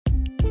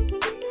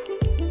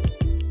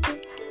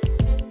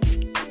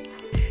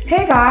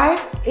Hey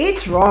guys,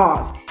 it's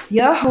Ross,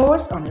 your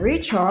host on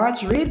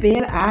Recharge,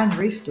 Rebuild, and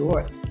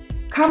Restore.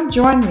 Come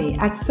join me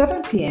at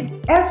 7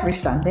 p.m. every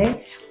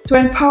Sunday to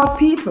empower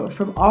people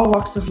from all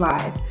walks of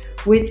life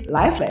with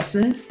life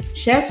lessons,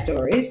 shared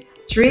stories,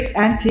 tricks,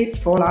 and tips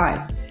for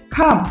life.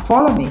 Come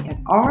follow me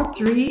at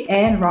R3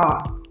 and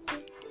Ross.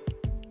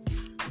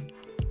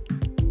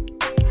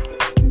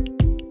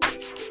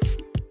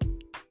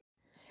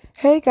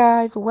 Hey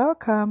guys,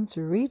 welcome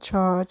to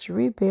Recharge,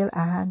 Rebuild,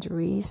 and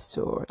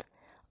Restored.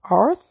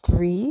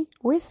 R3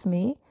 with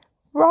me,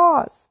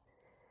 Ross.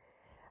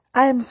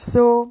 I am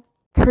so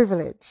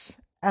privileged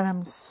and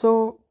I'm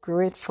so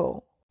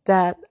grateful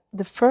that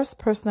the first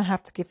person I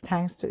have to give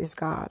thanks to is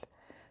God,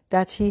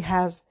 that He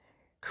has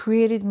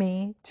created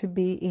me to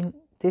be in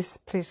this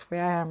place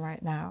where I am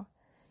right now.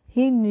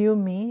 He knew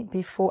me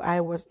before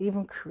I was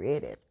even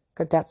created,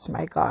 because that's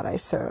my God I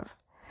serve.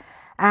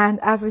 And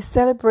as we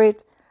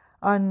celebrate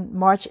on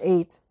March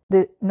 8th,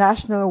 the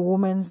National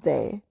Women's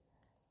Day,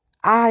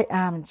 I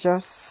am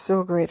just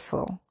so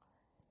grateful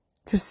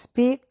to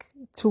speak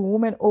to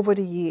women over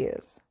the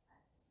years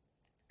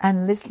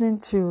and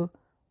listening to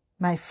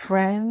my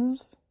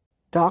friends,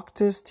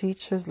 doctors,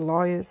 teachers,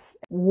 lawyers,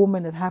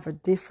 women that have a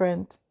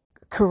different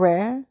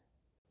career,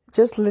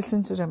 just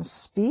listen to them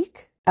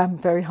speak. I'm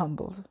very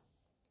humbled.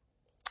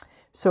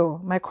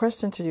 So my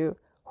question to you,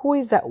 who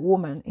is that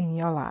woman in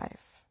your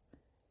life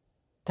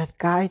that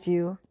guide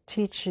you,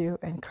 teach you,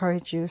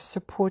 encourage you,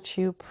 support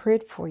you,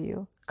 prayed for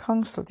you,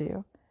 counseled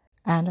you,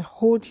 and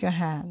hold your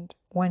hand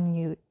when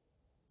you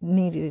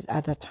needed it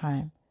at that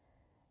time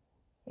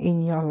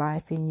in your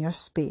life, in your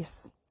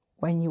space,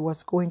 when you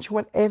was going through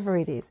whatever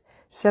it is,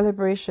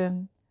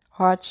 celebration,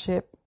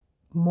 hardship,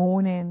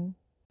 mourning,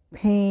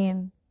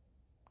 pain,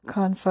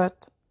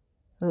 comfort,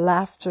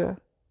 laughter,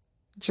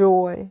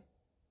 joy,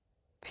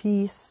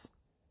 peace,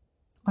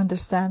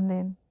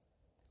 understanding,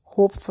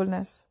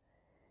 hopefulness.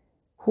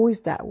 Who is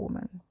that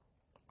woman?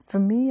 For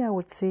me, I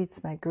would say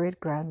it's my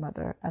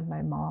great-grandmother and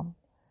my mom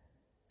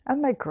and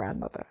my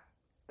grandmother,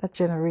 that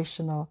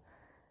generational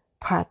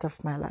part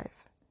of my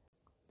life.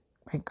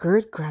 My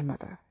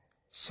great-grandmother,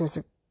 she was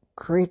a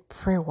great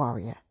prayer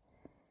warrior.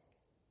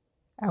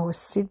 I would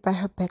sit by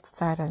her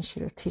bedside and she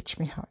would teach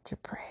me how to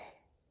pray.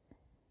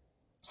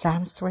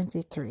 Psalms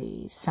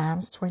 23,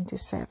 Psalms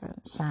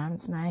 27,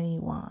 Psalms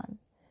 91,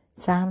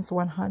 Psalms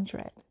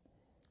 100,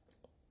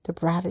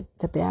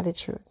 the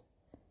Beatitude.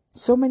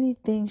 So many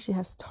things she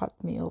has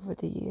taught me over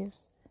the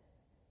years.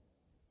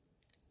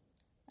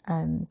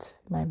 And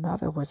my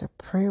mother was a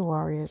prayer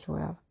warrior as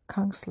well,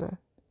 counselor,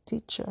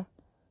 teacher.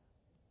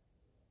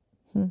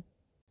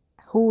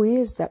 Who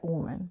is that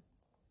woman?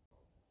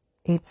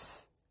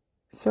 It's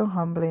so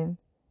humbling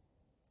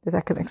that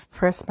I can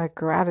express my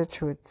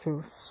gratitude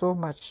to so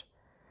much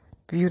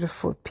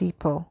beautiful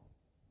people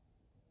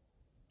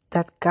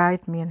that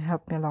guide me and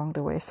help me along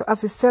the way. So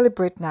as we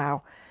celebrate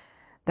now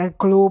that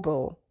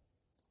global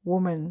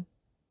Women's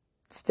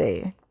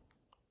Day,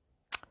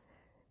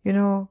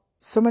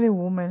 so many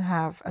women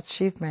have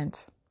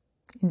achievement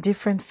in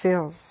different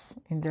fields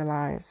in their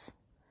lives.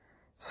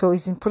 So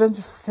it's important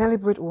to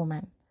celebrate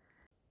women,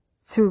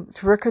 to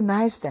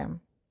recognize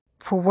them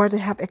for what they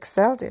have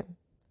excelled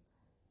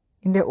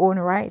in their own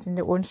right, in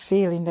their own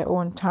field, in their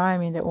own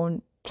time, in their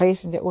own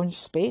place, in their own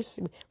space.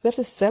 We have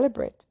to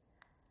celebrate.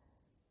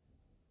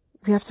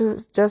 We have to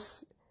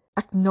just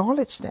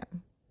acknowledge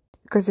them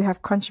because they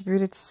have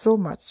contributed so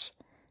much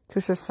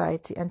to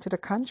society and to the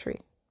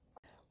country.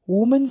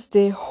 Women's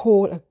Day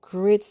hold a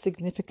great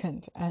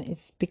significance and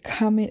it's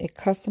becoming a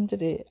custom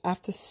today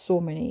after so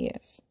many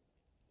years.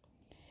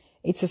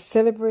 It's a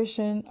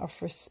celebration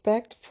of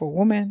respect for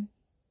women,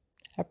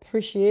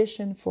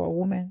 appreciation for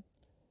women,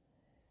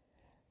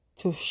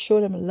 to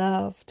show them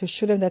love, to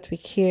show them that we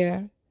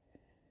care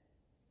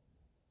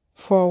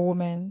for a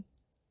woman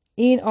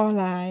in our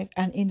life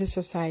and in the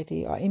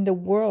society or in the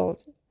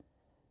world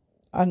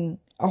on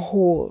a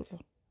whole.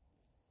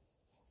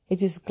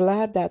 It is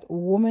glad that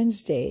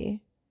Women's Day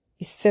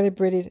is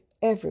celebrated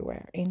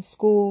everywhere, in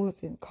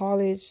schools, in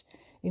college,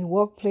 in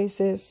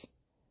workplaces.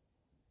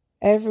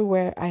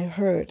 Everywhere I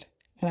heard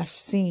and I've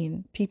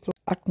seen people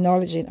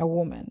acknowledging a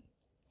woman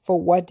for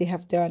what they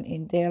have done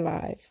in their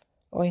life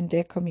or in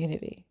their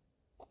community.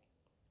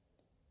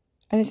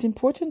 And it's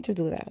important to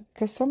do that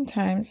because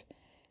sometimes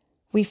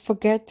we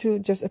forget to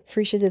just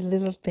appreciate the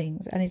little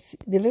things. And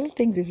the little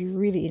things is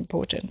really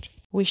important.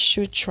 We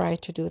should try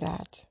to do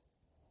that.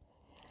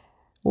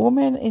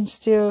 Women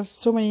instill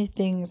so many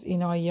things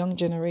in our young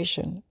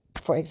generation.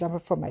 For example,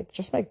 from my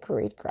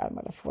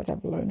great-grandmother, for what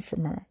I've learned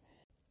from her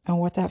and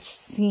what I've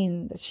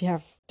seen that she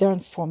have done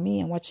for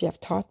me and what she have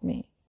taught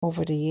me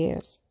over the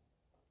years.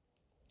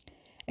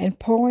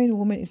 Empowering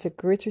women is a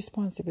great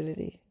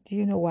responsibility. Do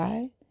you know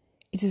why?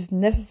 It is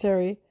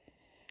necessary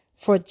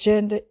for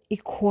gender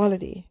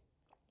equality.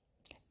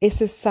 A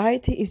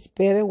society is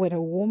better when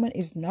a woman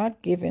is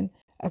not given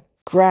a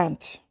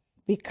grant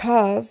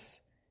because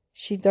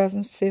she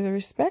doesn't feel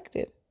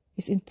respected.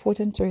 It's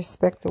important to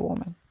respect a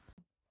woman.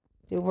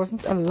 They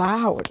wasn't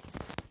allowed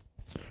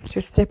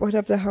to step out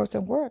of the house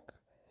and work.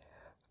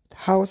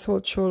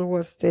 household chore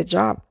was their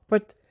job.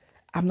 But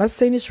I'm not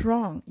saying it's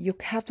wrong. You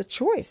have the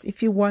choice.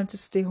 If you want to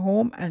stay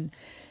home and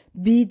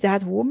be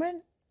that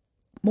woman,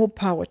 more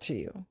power to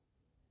you.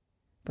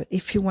 But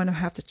if you want to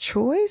have the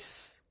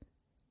choice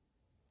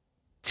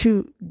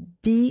to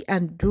be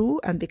and do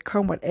and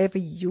become whatever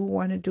you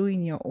want to do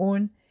in your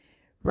own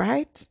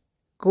right,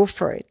 go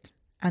for it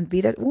and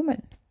be that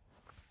woman.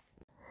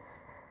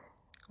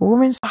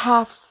 Women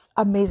have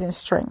amazing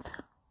strength,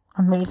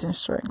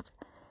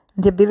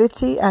 the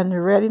ability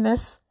and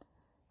readiness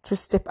to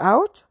step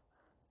out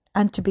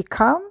and to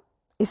become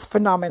is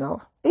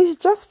phenomenal. It's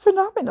just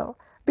phenomenal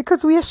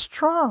because we are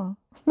strong,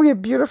 we are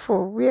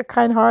beautiful, we are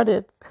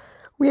kind-hearted,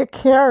 we are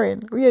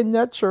caring, we are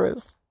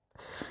nurturers,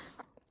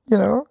 you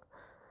know.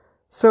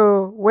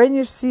 So when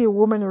you see a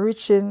woman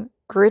reaching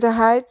greater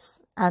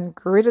heights and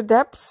greater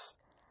depths,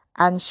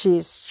 and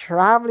she's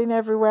traveling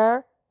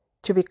everywhere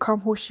to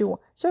become who she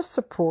wants, just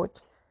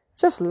support,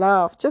 just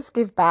love, just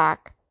give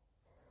back,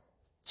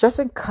 just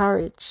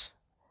encourage.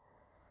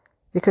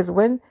 Because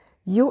when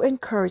you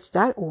encourage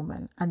that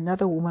woman,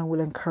 another woman will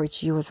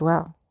encourage you as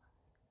well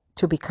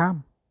to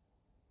become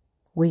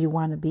where you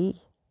want to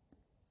be.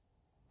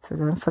 So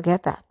don't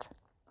forget that.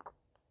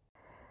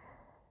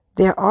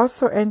 They're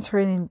also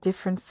entering in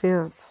different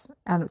fields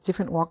and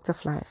different walks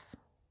of life.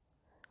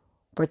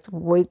 But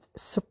with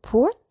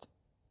support,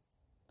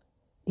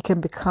 it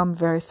can become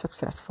very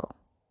successful.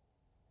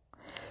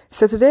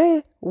 So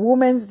today,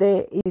 Women's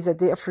Day is a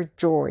day of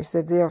rejoice,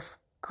 a day of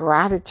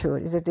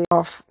gratitude, is a day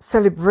of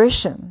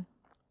celebration.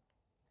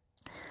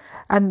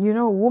 And you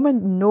know,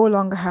 women no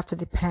longer have to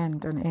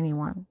depend on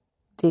anyone.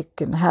 They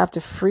can have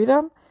the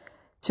freedom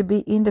to be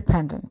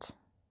independent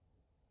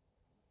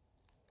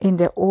in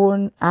their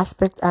own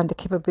aspect and the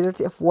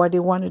capability of what they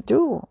want to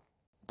do.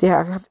 They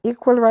have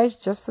equal rights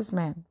just as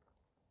men.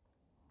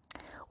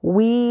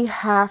 We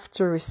have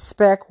to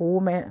respect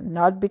women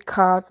not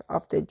because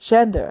of their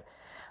gender,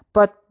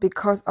 but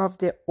because of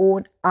their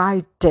own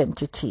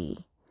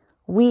identity.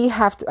 We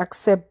have to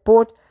accept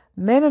both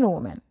men and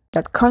women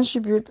that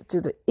contribute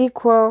to the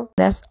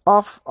equalness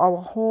of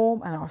our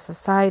home and our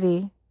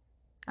society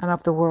and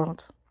of the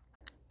world.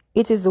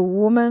 It is a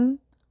woman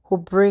who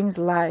brings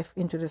life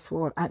into this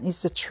world, and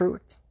it's the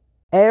truth.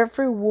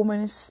 Every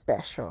woman is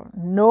special,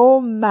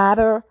 no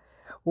matter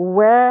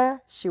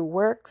where she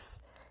works,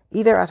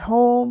 either at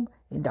home,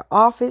 in the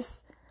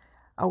office,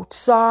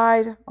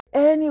 outside,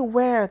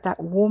 anywhere.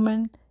 That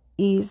woman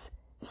is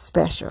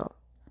special.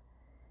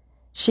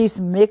 She's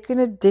making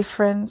a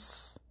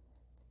difference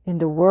in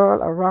the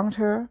world around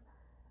her,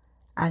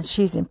 and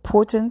she's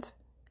important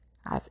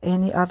as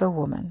any other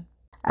woman.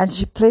 And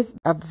she plays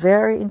a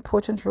very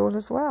important role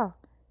as well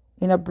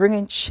in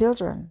bringing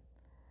children.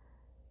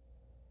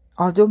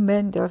 Although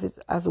men does it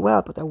as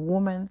well, but a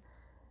woman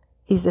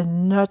is a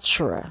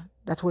nurturer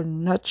that will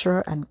nurture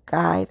and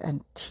guide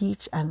and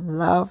teach and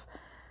love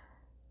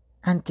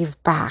and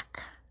give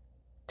back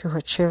to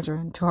her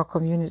children, to her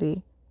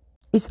community.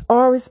 It's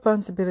our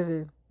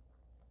responsibility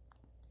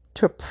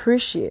to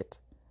appreciate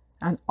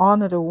and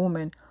honor the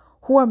women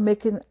who are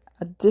making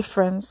a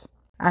difference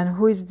and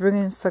who is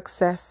bringing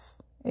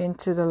success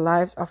into the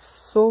lives of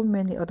so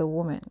many other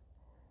women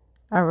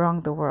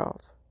around the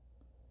world.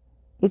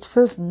 It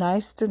feels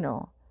nice to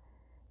know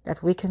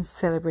that we can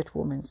celebrate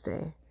Women's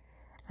Day.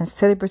 And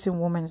celebrating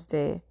Women's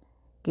Day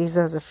gives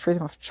us a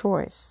freedom of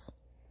choice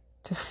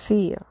to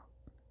feel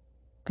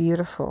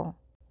beautiful.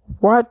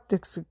 What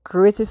the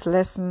greatest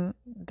lesson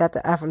that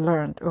I've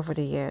learned over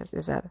the years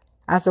is that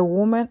as a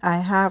woman, I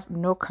have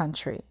no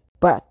country.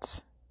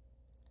 But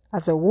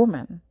as a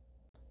woman,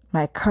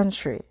 my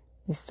country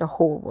is the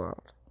whole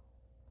world.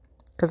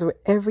 Because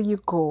wherever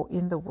you go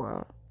in the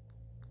world,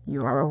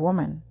 you are a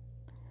woman.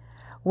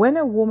 When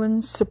a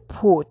woman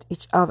support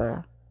each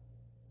other,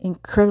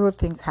 incredible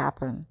things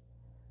happen.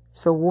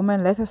 So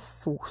women, let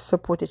us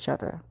support each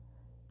other.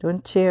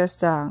 Don't tear us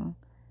down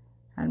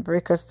and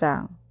break us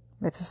down.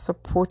 Let us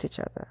support each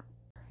other.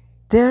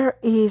 There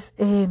is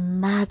a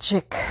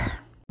magic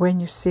when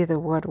you say the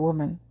word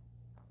woman.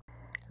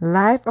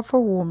 Life of a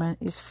woman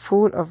is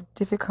full of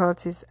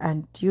difficulties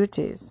and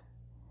duties.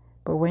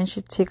 But when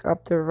she take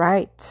up the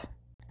right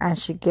and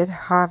she get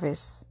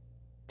harvest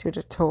to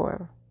the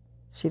toil,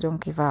 she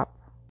don't give up.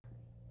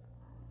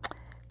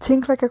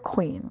 Think like a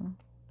queen.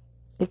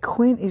 A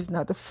queen is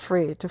not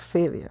afraid to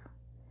failure.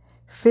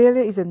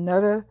 Failure is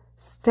another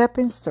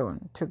stepping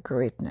stone to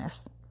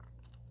greatness.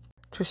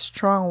 To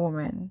strong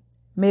women,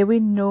 may we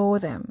know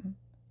them,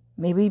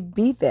 may we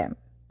be them,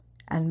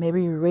 and may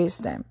we raise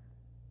them.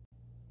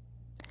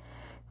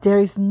 There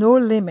is no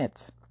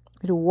limit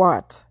to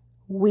what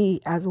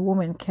we as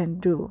women can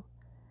do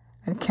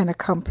and can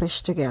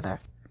accomplish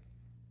together.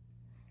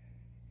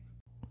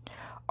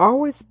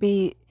 Always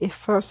be a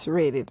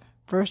first-rated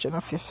version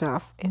of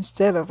yourself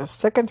instead of a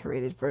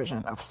second-rated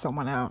version of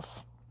someone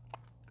else.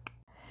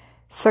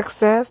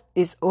 Success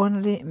is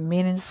only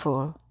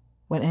meaningful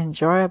when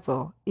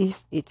enjoyable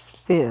if it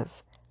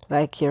feels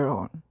like your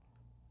own.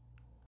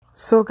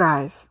 So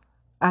guys,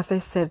 as I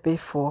said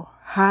before,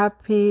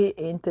 happy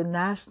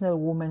International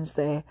Women's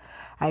Day.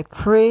 I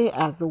pray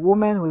as a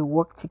woman we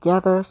work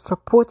together,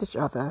 support each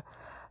other,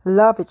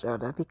 love each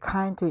other, be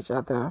kind to each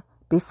other,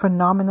 be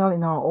phenomenal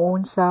in our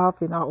own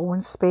self, in our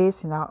own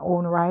space, in our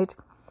own right,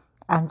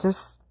 and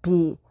just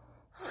be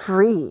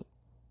free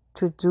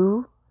to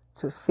do,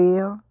 to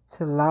feel,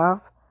 to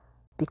love,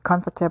 be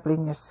comfortable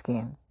in your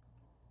skin.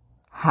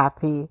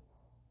 Happy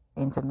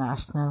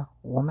International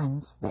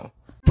Women's Day.